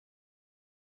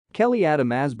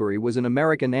Adam Asbury was an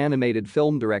American animated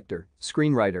film director,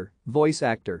 screenwriter, voice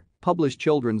actor, published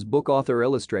children's book author,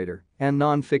 illustrator, and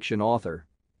non-fiction author.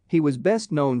 He was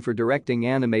best known for directing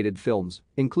animated films,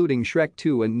 including Shrek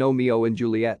 2 and Gnomeo and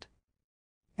Juliet.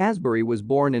 Asbury was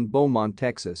born in Beaumont,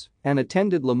 Texas, and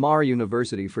attended Lamar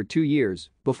University for 2 years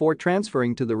before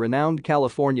transferring to the renowned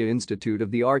California Institute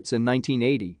of the Arts in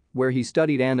 1980, where he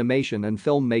studied animation and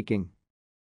filmmaking.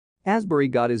 Asbury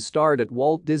got his start at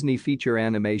Walt Disney Feature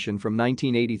Animation from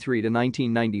 1983 to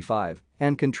 1995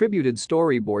 and contributed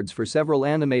storyboards for several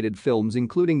animated films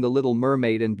including The Little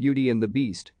Mermaid and Beauty and the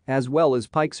Beast, as well as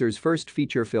Pixar's first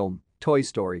feature film, Toy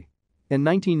Story. In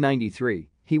 1993,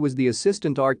 he was the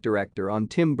assistant art director on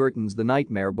Tim Burton's The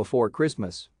Nightmare Before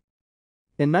Christmas.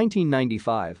 In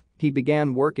 1995, he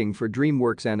began working for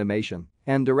DreamWorks Animation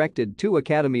and directed 2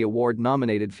 Academy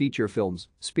Award-nominated feature films,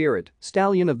 Spirit,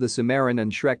 Stallion of the Cimarron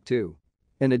and Shrek 2.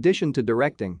 In addition to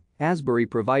directing, Asbury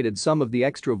provided some of the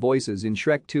extra voices in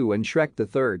Shrek 2 and Shrek the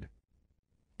Third.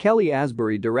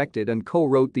 Asbury directed and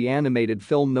co-wrote the animated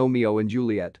film Gnomeo and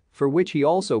Juliet, for which he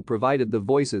also provided the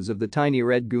voices of the tiny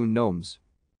red goon gnomes.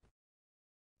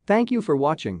 Thank you for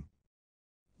watching.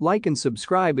 Like and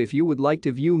subscribe if you would like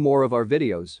to view more of our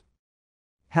videos.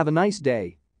 Have a nice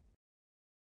day.